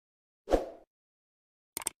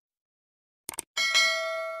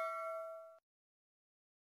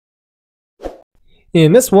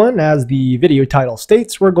In this one, as the video title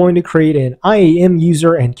states, we're going to create an IAM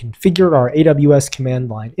user and configure our AWS command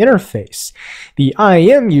line interface. The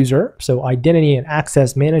IAM user, so Identity and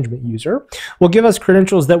Access Management user, will give us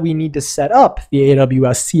credentials that we need to set up the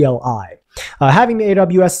AWS CLI. Having the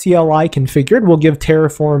AWS CLI configured will give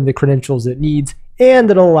Terraform the credentials it needs, and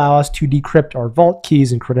it'll allow us to decrypt our vault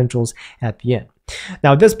keys and credentials at the end.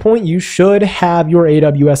 Now at this point, you should have your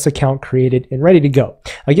AWS account created and ready to go.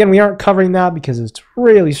 Again, we aren't covering that because it's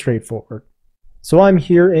really straightforward. So I'm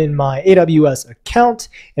here in my AWS account,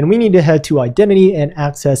 and we need to head to Identity and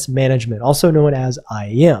Access Management, also known as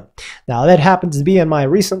IAM. Now that happens to be in my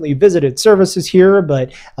recently visited services here,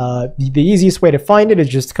 but the easiest way to find it is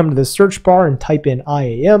just come to the search bar and type in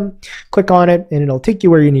IAM, click on it, and it'll take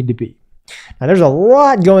you where you need to be. Now there's a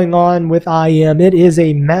lot going on with IAM. It is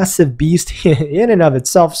a massive beast in and of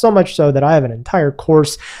itself, so much so that I have an entire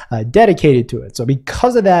course dedicated to it. So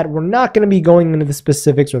because of that, we're not going to be going into the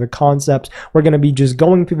specifics or the concepts. We're going to be just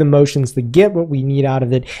going through the motions to get what we need out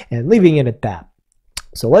of it and leaving it at that.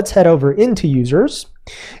 So let's head over into users,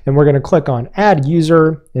 and we're going to click on add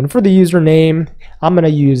user, and for the username, I'm going to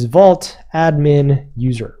use Vault admin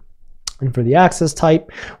user. And for the access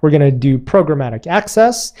type, we're going to do programmatic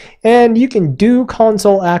access, and you can do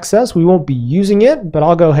console access. We won't be using it, but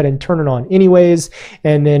I'll go ahead and turn it on anyways.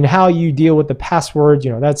 And then how you deal with the passwords,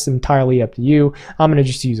 that's entirely up to you. I'm going to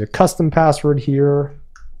just use a custom password here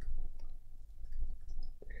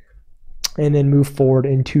and then move forward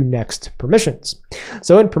into next permissions.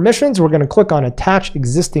 So in permissions, we're going to click on attach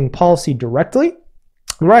existing policy directly.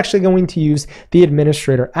 We're actually going to use the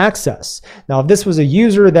administrator access. Now, if this was a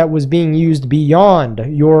user that was being used beyond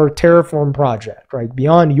your Terraform project, right,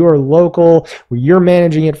 beyond your local, where you're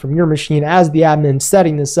managing it from your machine as the admin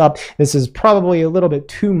setting this up, this is probably a little bit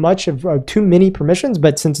too much of too many permissions,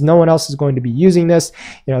 but since no one else is going to be using this,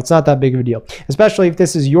 it's not that big of a deal, especially if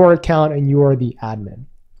this is your account and you are the admin.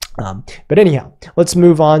 But anyhow, let's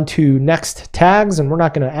move on to next tags, and we're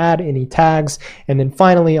not going to add any tags. And then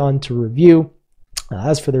finally on to review.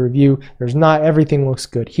 As for the review, everything looks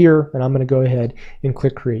good here, and I'm going to go ahead and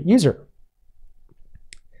click create user.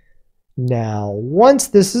 Now, once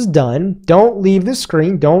this is done, don't leave the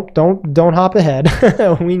screen. Don't hop ahead.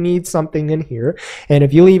 We need something in here. And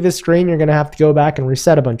if you leave the screen, you're going to have to go back and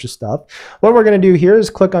reset a bunch of stuff. What we're going to do here is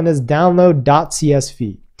click on this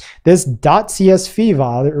download.csv. This .csv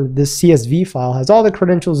file, or this CSV file, has all the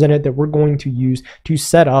credentials in it that we're going to use to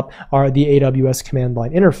set up the AWS command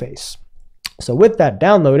line interface. So with that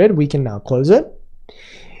downloaded, we can now close it.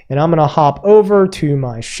 And I'm going to hop over to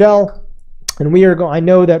my shell. And I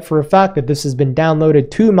know that for a fact that this has been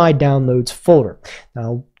downloaded to my downloads folder.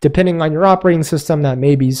 Now, depending on your operating system, that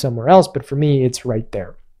may be somewhere else, but for me, it's right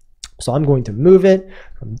there. So I'm going to move it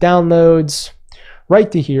from downloads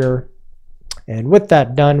right to here. And with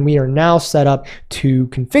that done, we are now set up to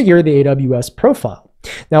configure the AWS profile.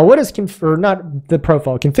 Now, what is not the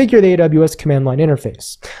profile? Configure the AWS command line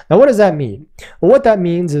interface. Now, what does that mean? Well, what that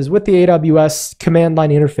means is with the AWS command line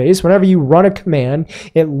interface, whenever you run a command,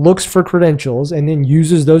 it looks for credentials and then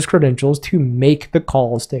uses those credentials to make the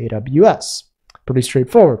calls to AWS. Pretty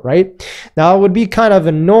straightforward, right? Now, it would be kind of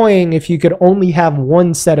annoying if you could only have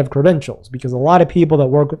one set of credentials, because a lot of people that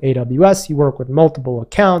work with AWS, you work with multiple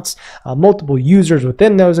accounts, multiple users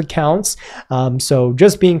within those accounts. So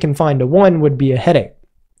just being confined to one would be a headache.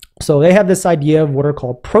 So they have this idea of what are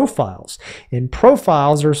called profiles. And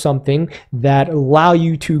profiles are something that allow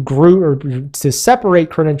you to group or to separate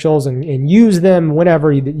credentials and use them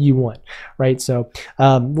whenever you want, right? So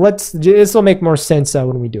this will make more sense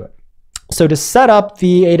when we do it. So to set up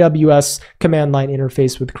the AWS command line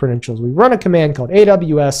interface with credentials, we run a command called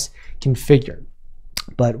AWS configure.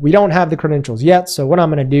 But we don't have the credentials yet, so what I'm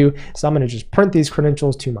going to do is I'm going to just print these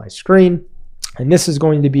credentials to my screen. And this is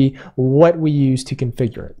going to be what we use to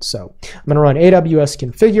configure it. So I'm going to run AWS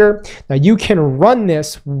configure. Now you can run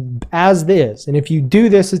this as is. And if you do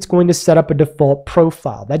this, it's going to set up a default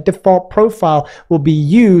profile. That default profile will be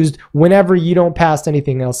used whenever you don't pass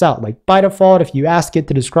anything else out. Like by default, if you ask it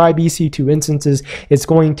to describe EC2 instances, it's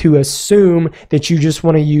going to assume that you just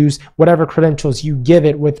want to use whatever credentials you give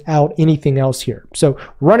it without anything else here. So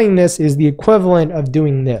running this is the equivalent of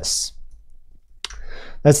doing this.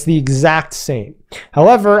 That's the exact same.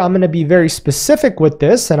 However, I'm going to be very specific with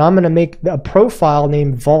this, and I'm going to make a profile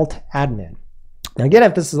named Vault Admin. Now again,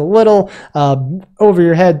 if this is a little over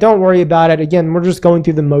your head, don't worry about it. Again, we're just going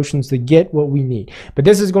through the motions to get what we need. But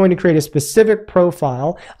this is going to create a specific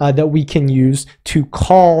profile that we can use to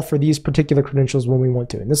call for these particular credentials when we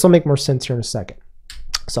want to. And this will make more sense here in a second.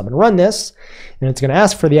 So I'm going to run this, and it's going to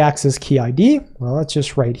ask for the access key ID. Well, that's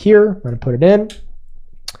just right here. I'm going to put it in.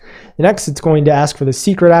 Next, it's going to ask for the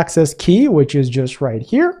secret access key, which is just right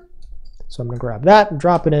here. So I'm going to grab that and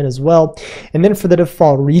drop it in as well. And then for the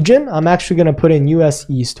default region, I'm actually going to put in US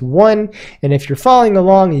East 1. And if you're following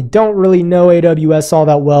along, you don't really know AWS all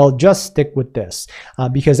that well, just stick with this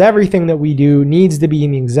because everything that we do needs to be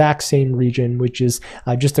in the exact same region, which is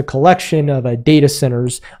just a collection of data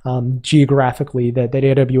centers geographically that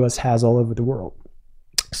AWS has all over the world.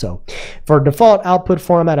 So for default output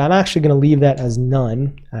format, I'm actually going to leave that as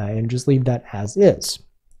none and just leave that as is.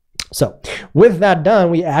 So with that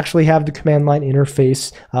done, we actually have the command line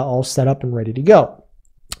interface all set up and ready to go.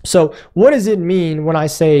 So what does it mean when I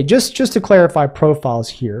say, just to clarify profiles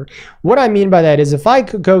here, what I mean by that is if I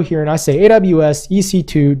could go here and I say AWS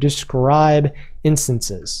EC2 describe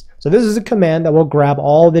instances. So this is a command that will grab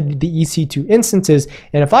all the EC2 instances.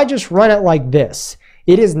 And if I just run it like this,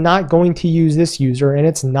 it is not going to use this user, and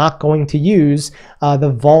it's not going to use the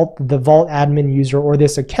Vault admin user or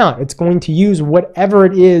this account. It's going to use whatever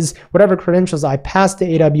it is, whatever credentials I pass to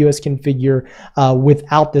AWS configure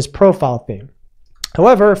without this profile thing.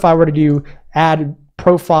 However, if I were to do add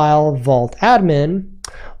profile Vault admin,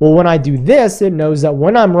 well, when I do this, it knows that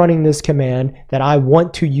when I'm running this command that I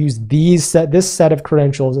want to use this set of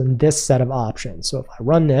credentials and this set of options. So if I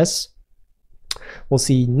run this, we'll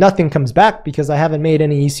see nothing comes back because I haven't made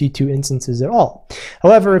any EC2 instances at all.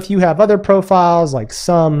 However, if you have other profiles, like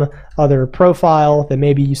some other profile that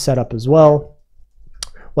maybe you set up as well,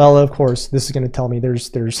 well, of course, this is going to tell me there's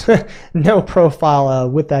no profile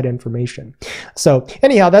with that information. So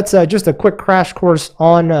anyhow, that's just a quick crash course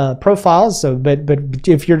on profiles. So, but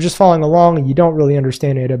if you're just following along and you don't really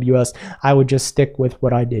understand AWS, I would just stick with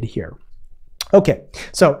what I did here. Okay,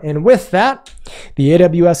 so, and with that, the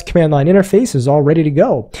AWS command line interface is all ready to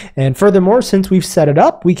go. And furthermore, since we've set it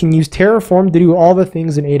up, we can use Terraform to do all the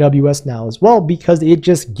things in AWS now as well, because it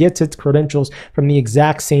just gets its credentials from the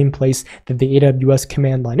exact same place that the AWS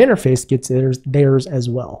command line interface gets theirs as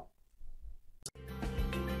well.